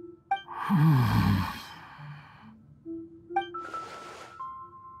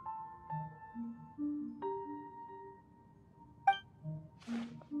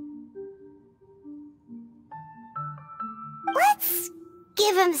 Let's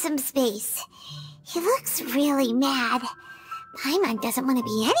give him some space. He looks really mad. Paimon doesn't want to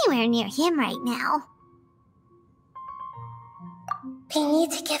be anywhere near him right now. We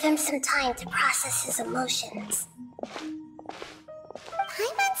need to give him some time to process his emotions.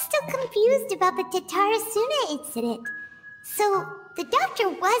 Paimon's still confused about the Tatarasuna incident. So, the doctor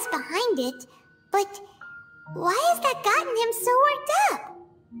was behind it, but why has that gotten him so worked up?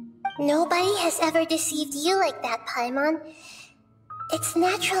 Nobody has ever deceived you like that, Paimon. It's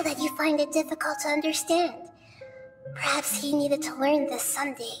natural that you find it difficult to understand. Perhaps he needed to learn this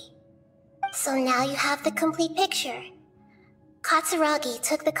someday. So now you have the complete picture. Katsuragi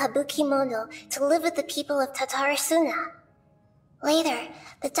took the kabuki mono to live with the people of Tatarasuna. Later,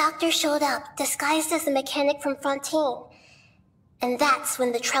 the doctor showed up, disguised as the mechanic from Fontaine. And that's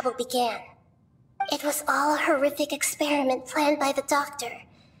when the trouble began. It was all a horrific experiment planned by the doctor.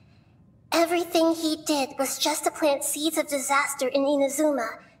 Everything he did was just to plant seeds of disaster in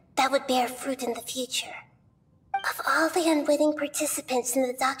Inazuma that would bear fruit in the future. Of all the unwitting participants in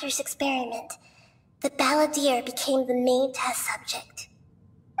the doctor's experiment, the balladeer became the main test subject.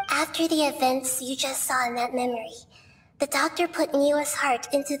 After the events you just saw in that memory, the doctor put Niwa's heart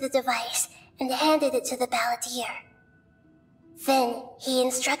into the device and handed it to the balladeer. Then, he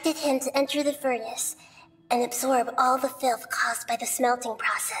instructed him to enter the furnace and absorb all the filth caused by the smelting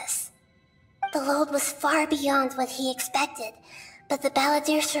process. The load was far beyond what he expected, but the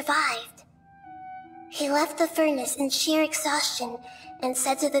balladeer survived. He left the furnace in sheer exhaustion and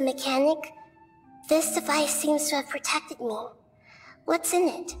said to the mechanic, "This device seems to have protected me. What's in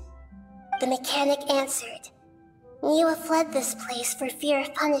it?" The mechanic answered, "Niwa fled this place for fear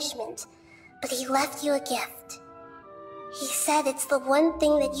of punishment, but he left you a gift. He said it's the one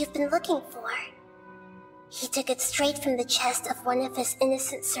thing that you've been looking for." He took it straight from the chest of one of his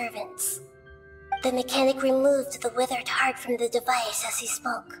innocent servants. The mechanic removed the withered heart from the device as he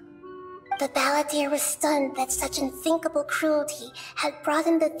spoke. The balladeer was stunned that such unthinkable cruelty had brought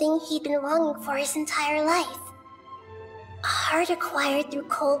him the thing he'd been longing for his entire life. A heart acquired through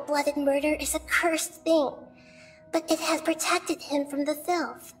cold-blooded murder is a cursed thing, but it had protected him from the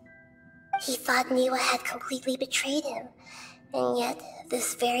filth. He thought Niwa had completely betrayed him, and yet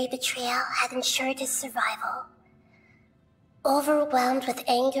this very betrayal had ensured his survival. Overwhelmed with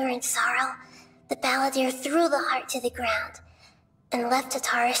anger and sorrow, the balladeer threw the heart to the ground and left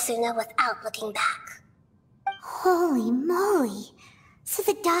Tatarasuna without looking back. Holy moly! So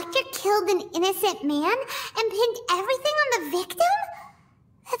the doctor killed an innocent man and pinned everything on the victim?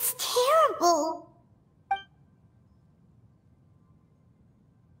 That's terrible!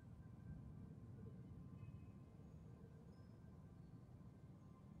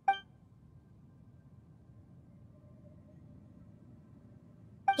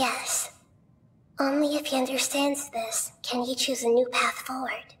 Yes. Only if he understands this can he choose a new path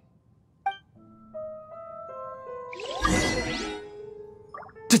forward.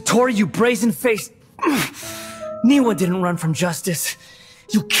 Dotori, you brazen-faced... Niwa didn't run from justice.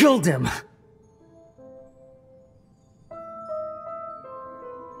 You killed him.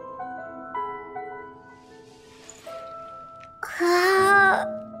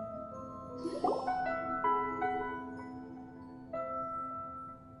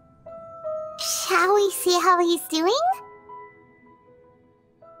 Shall we see how he's doing?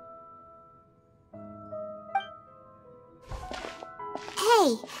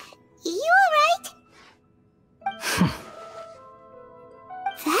 Hey, you alright?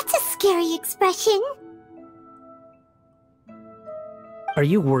 That's a scary expression. Are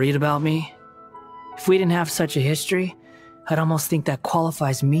you worried about me? If we didn't have such a history, I'd almost think that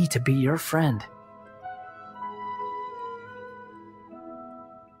qualifies me to be your friend.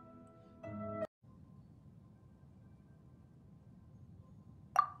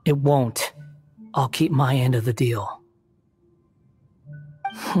 It won't. I'll keep my end of the deal.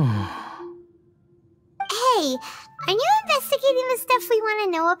 Hey, are you investigating the stuff we want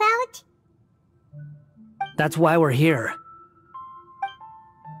to know about? That's why we're here.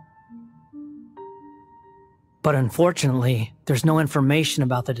 But unfortunately, there's no information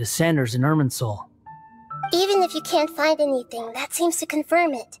about the Descenders in Irminsul. Even if you can't find anything, that seems to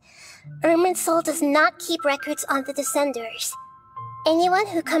confirm it. Irminsul does not keep records on the Descenders. Anyone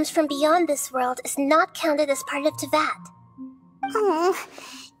who comes from beyond this world is not counted as part of Teyvat. Oh,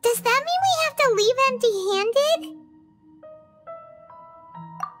 does that mean we have to leave empty-handed?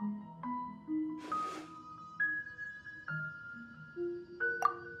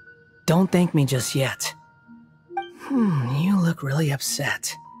 Don't thank me just yet. You look really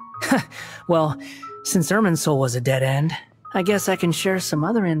upset. Well, since Irminsul was a dead end, I guess I can share some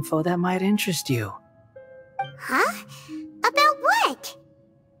other info that might interest you. Huh? About what?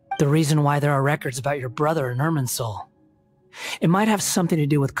 The reason why there are records about your brother in Irminsul. It might have something to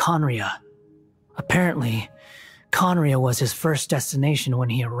do with Conria. Apparently, Conria was his first destination when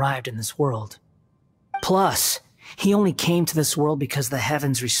he arrived in this world. Plus, he only came to this world because the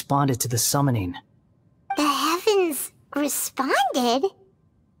heavens responded to the summoning. The heavens Responded?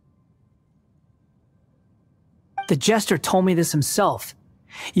 The Jester told me this himself.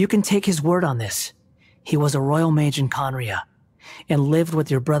 You can take his word on this. He was a royal mage in Conria, and lived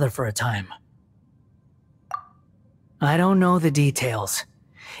with your brother for a time. I don't know the details.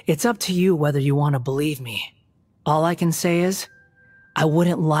 It's up to you whether you want to believe me. All I can say is, I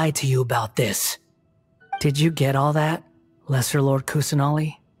wouldn't lie to you about this. Did you get all that, Lesser Lord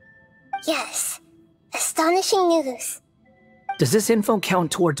Kusanali? Yes. Astonishing news. Does this info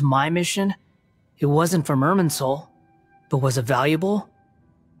count towards my mission? It wasn't from Irminsul, but was it valuable?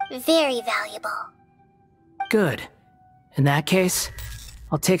 Very valuable. Good. In that case,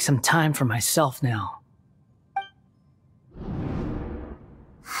 I'll take some time for myself now.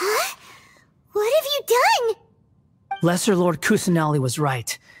 Huh? What have you done? Lesser Lord Kusanali was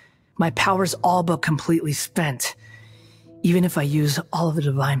right. My power's all but completely spent. Even if I use all of the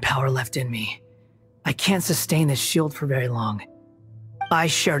divine power left in me, I can't sustain this shield for very long. I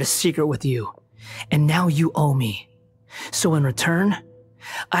shared a secret with you, and now you owe me. So in return,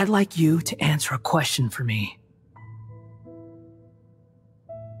 I'd like you to answer a question for me.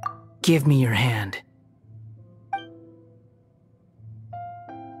 Give me your hand.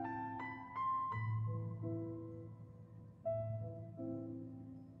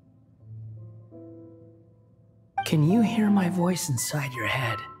 Can you hear my voice inside your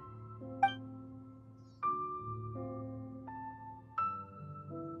head?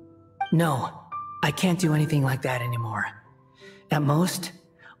 No, I can't do anything like that anymore. At most,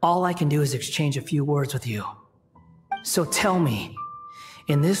 all I can do is exchange a few words with you. So tell me,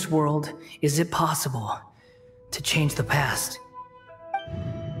 in this world, is it possible to change the past?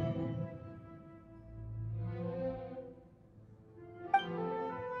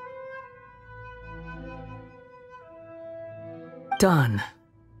 Done.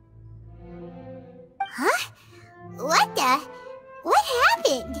 Huh? What the? What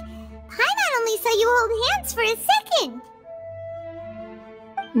happened? Paimon only saw you hold hands for a second.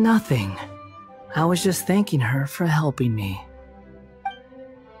 Nothing. I was just thanking her for helping me.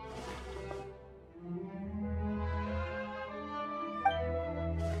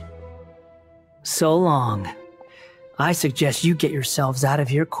 So long. I suggest you get yourselves out of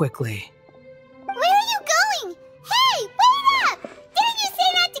here quickly. Where are you going? Hey, wait up! Didn't you say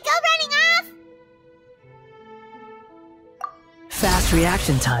not to go running off? Fast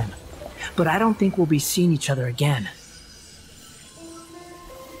reaction time. But I don't think we'll be seeing each other again.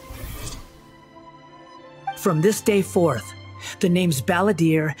 From this day forth, the names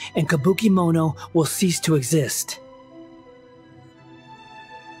Balladeer and Kabukimono will cease to exist.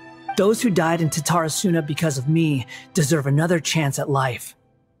 Those who died in Tatarasuna because of me deserve another chance at life.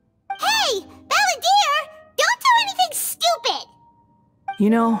 Hey, Balladeer! Don't do anything stupid! You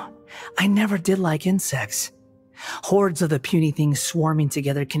know, I never did like insects. Hordes of the puny things swarming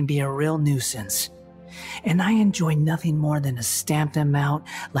together can be a real nuisance. And I enjoy nothing more than to stamp them out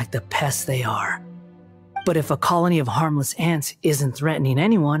like the pests they are. But if a colony of harmless ants isn't threatening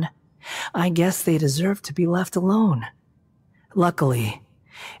anyone, I guess they deserve to be left alone. Luckily,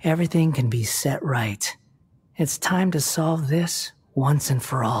 everything can be set right. It's time to solve this once and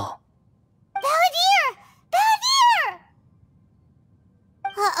for all. Balladeer! Balladeer!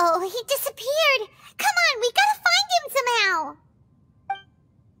 Uh-oh, he disappeared. Come on, we gotta find him somehow.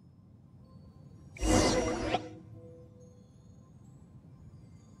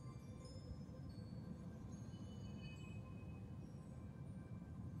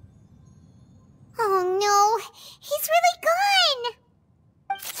 Oh no, he's really gone.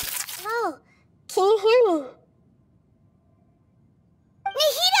 Oh, can you hear me?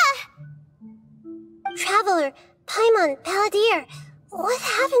 Nahida! Traveler, Paimon, Balladeer, what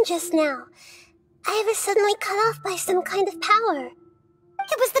happened just now? I was suddenly cut off by some kind of power.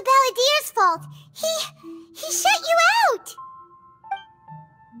 It was the Balladeer's fault. He shut you out.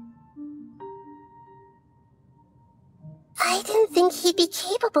 I didn't think he'd be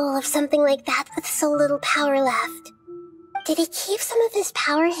capable of something like that with so little power left. Did he keep some of his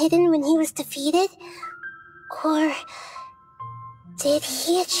power hidden when he was defeated? Or did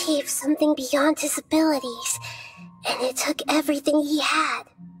he achieve something beyond his abilities, and it took everything he had?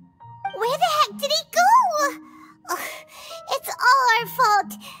 Where the heck did he go? Ugh, it's all our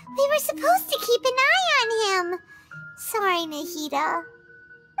fault. We were supposed to keep an eye on him. Sorry, Nahida.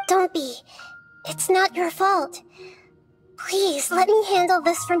 Don't be. It's not your fault. Please, let me handle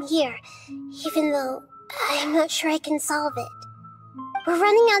this from here, even though I'm not sure I can solve it. We're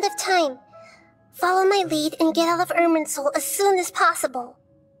running out of time. Follow my lead and get out of Irminsul as soon as possible.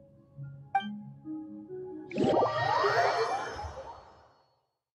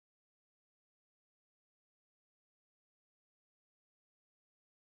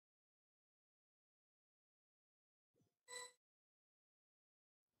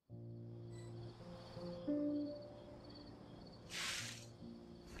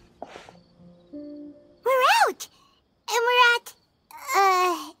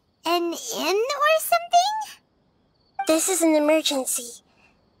 This is an emergency.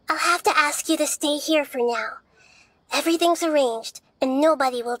 I'll have to ask you to stay here for now. Everything's arranged, and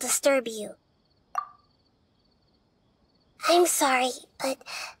nobody will disturb you. I'm sorry, but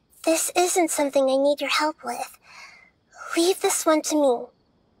this isn't something I need your help with. Leave this one to me.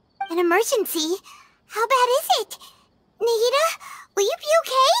 An emergency? How bad is it? Nahida, will you be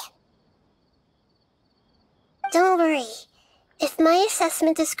okay? Don't worry. If my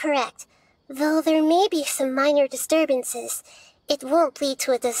assessment is correct, though there may be some minor disturbances, it won't lead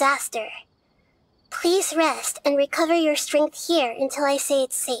to a disaster. Please rest and recover your strength here until I say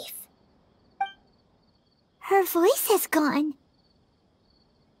it's safe. Her voice has gone.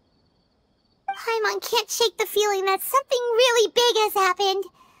 Paimon can't shake the feeling that something really big has happened.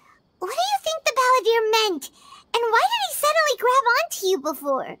 What do you think the Balladeer meant? And why did he suddenly grab onto you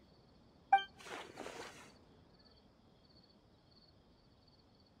before?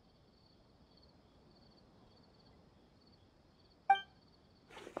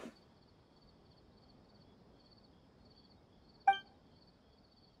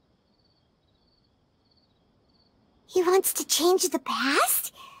 He wants to change the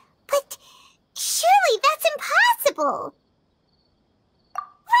past? But surely that's impossible!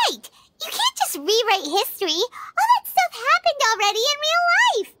 Right! You can't just rewrite history! All that stuff happened already in real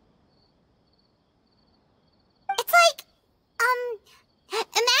life! It's like,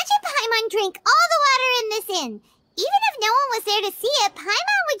 imagine Paimon drank all the water in this inn. Even if no one was there to see it,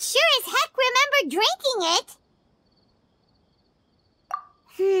 Paimon would sure as heck remember drinking it!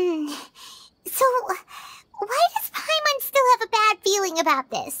 So, why does Paimon still have a bad feeling about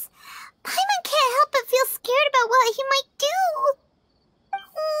this? Paimon can't help but feel scared about what he might do.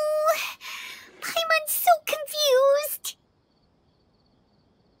 Oh, Paimon's so confused.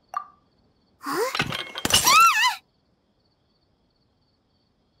 Huh? Ah!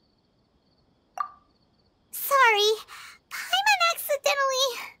 Sorry, Paimon accidentally...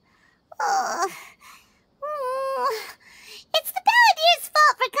 It's the Balladeer's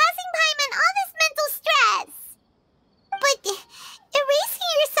fault for causing Paimon all this mental stress. But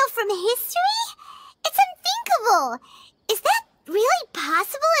erasing yourself from history? It's unthinkable. Is that really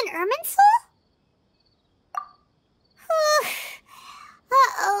possible in Irminsul?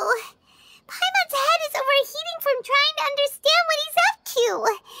 Uh-oh. Paimon's head is overheating from trying to understand what he's up to.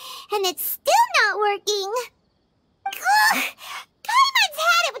 And it's still not working. Ugh! Paimon's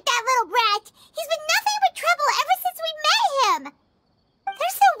had it with that little brat. He's been nothing but trouble ever since we met him.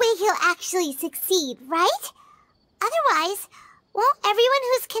 There's no way he'll actually succeed, right? Otherwise, won't everyone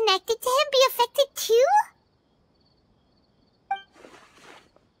who's connected to him be affected too?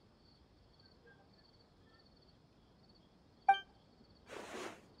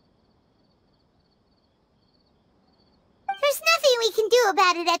 There's nothing we can do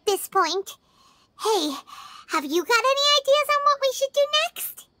about it at this point. Hey, have you got any ideas on what we should do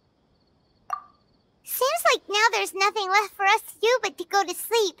next? Seems like now there's nothing left for us to do but to go to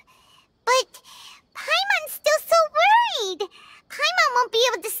sleep. But Paimon's still so worried. Paimon won't be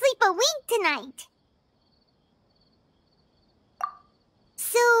able to sleep a wink tonight.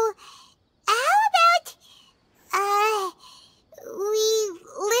 So, how about, we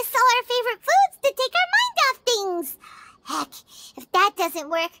list all our favorite foods to take our mind off things? Heck, if that doesn't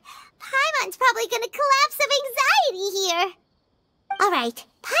work, Paimon's probably gonna collapse of anxiety here. Alright,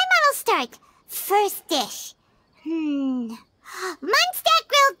 Paimon will start. First dish. Munstack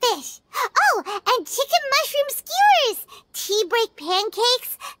grilled fish. Oh, and chicken mushroom skewers. Tea break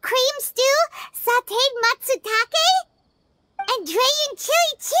pancakes. Cream stew. Sauteed matsutake. And Dragon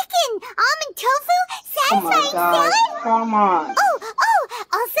chili chicken. Almond tofu. Satisfying salad. Come on. Oh,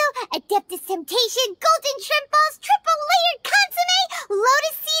 also Adeptus Temptation. Golden shrimp balls. Triple layered consomme.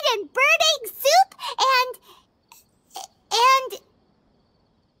 Lotus seed and bird egg soup. And...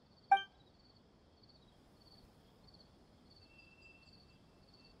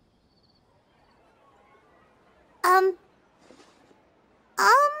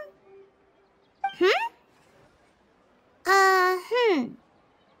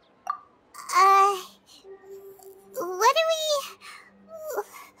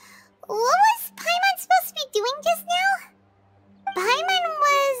 What was Paimon supposed to be doing just now? Paimon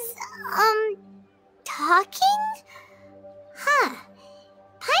was, talking? Huh.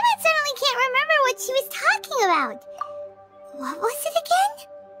 Paimon suddenly can't remember what she was talking about. What was it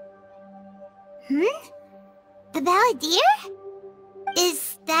again? The Balladeer?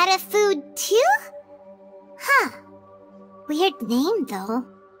 Is that a food too? Huh. Weird name, though.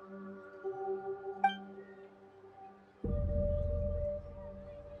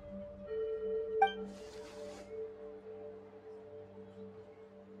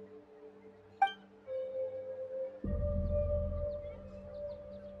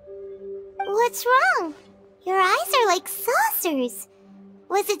 What's wrong? Your eyes are like saucers.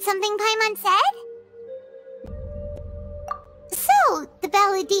 Was it something Paimon said? So, the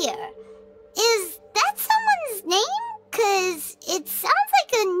Balladeer. Is that someone's name? 'Cause it sounds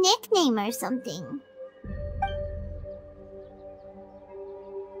like a nickname or something.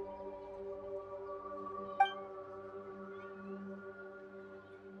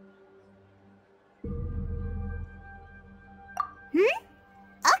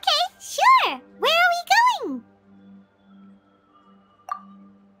 Okay, sure. Where are we going?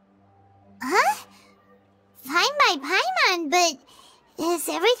 Huh? Fine by Paimon, but is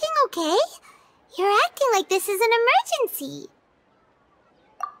everything okay? You're acting like this is an emergency.